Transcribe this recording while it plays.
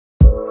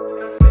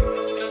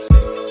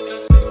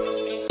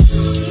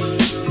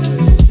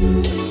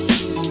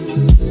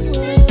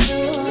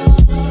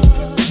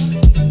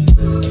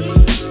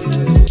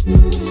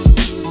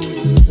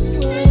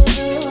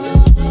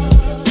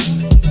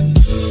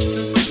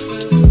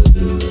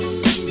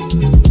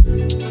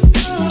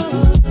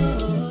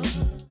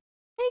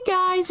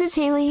guys,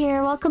 Haley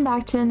here. Welcome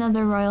back to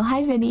another Royale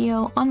High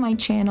video on my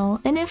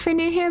channel. And if you're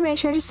new here, make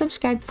sure to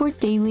subscribe for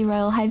daily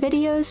Royale High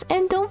videos.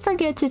 And don't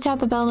forget to tap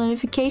the bell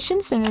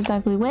notifications to know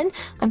exactly when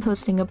I'm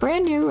posting a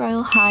brand new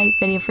Royale High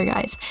video for you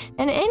guys.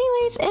 And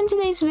anyways, in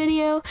today's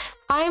video,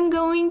 I'm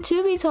going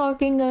to be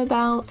talking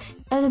about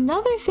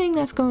another thing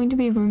that's going to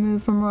be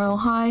removed from Royale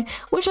High,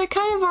 which I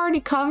kind of already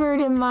covered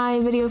in my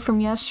video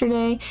from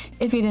yesterday,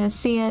 if you didn't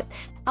see it.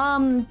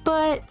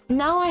 But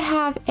now I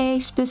have a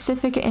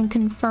specific and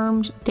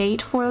confirmed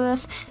date for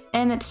this,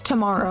 and it's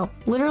tomorrow.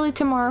 Literally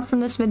tomorrow from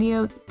this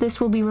video, this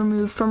will be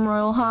removed from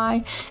Royale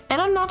High,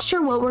 and I'm not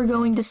sure what we're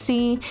going to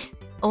see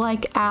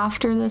like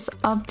after this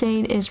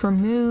update is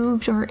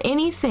removed or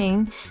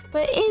anything.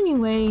 But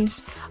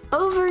anyways,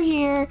 over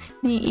here,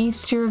 the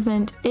Easter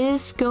event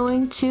is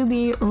going to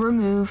be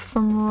removed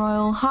from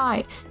Royale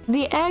High.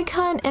 The egg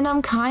hunt, and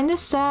I'm kind of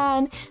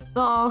sad,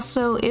 but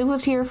also it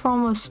was here for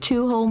almost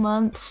 2 whole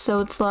months, so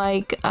it's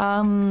like,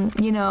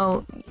 you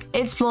know,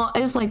 it's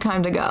like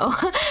time to go.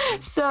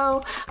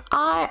 So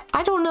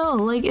I don't know,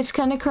 like, it's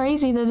kind of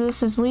crazy that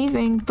this is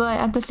leaving, but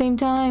at the same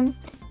time,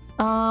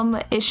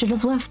 it should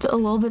have left a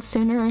little bit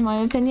sooner in my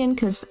opinion,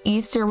 because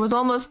Easter was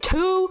almost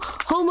 2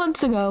 whole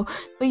months ago.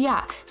 But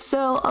yeah,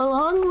 so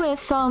along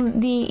with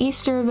the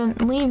Easter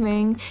event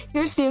leaving,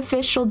 here's the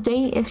official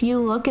date. If you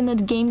look in the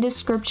game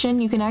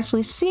description, you can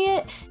actually see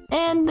it.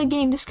 And the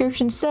game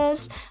description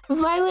says,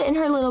 Violet and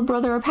her little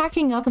brother are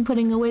packing up and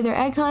putting away their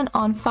egg hunt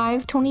on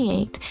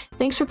 5/28.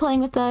 Thanks for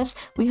playing with us.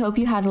 We hope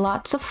you had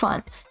lots of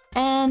fun.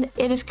 And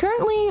it is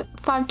currently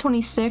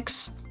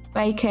 5/26.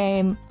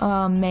 aka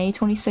May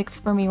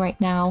 26th for me right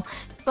now,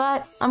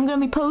 but I'm gonna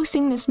be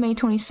posting this May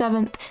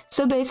 27th,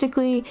 so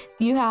basically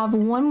you have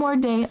 1 more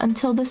day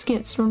until this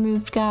gets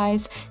removed,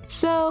 guys.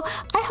 So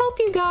I hope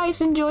you guys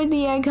enjoyed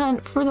the egg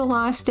hunt for the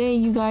last day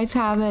you guys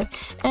have it.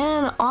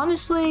 And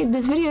honestly,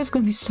 this video is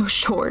gonna be so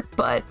short,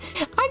 but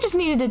I just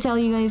needed to tell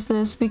you guys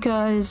this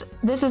because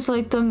this is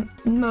like the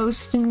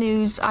most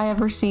news I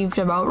have received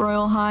about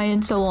Royale High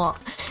in so long.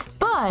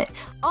 But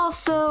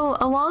also,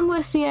 along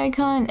with the egg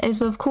hunt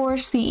is of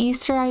course the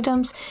Easter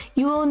items.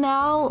 You will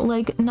now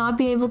like not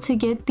be able to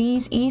get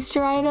these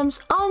Easter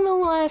items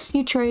unless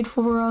you trade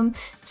for them.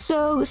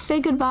 So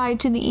say goodbye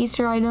to the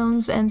Easter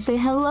items and say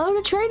hello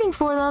to trading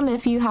for them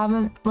if you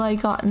haven't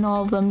like gotten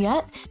all of them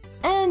yet.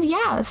 And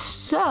yeah,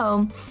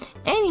 so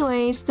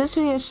anyways, this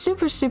video is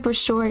super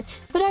short,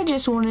 but I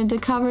just wanted to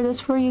cover this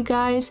for you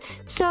guys.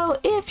 So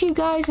if you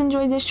guys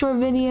enjoyed this short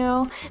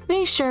video,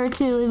 make sure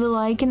to leave a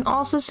like and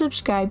also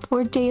subscribe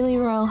for daily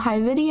Royale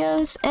High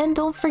videos. And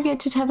don't forget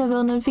to tap the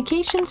bell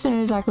notifications to know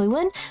exactly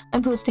when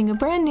I'm posting a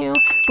brand new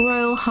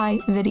Royale High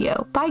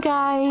video. Bye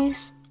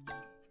guys!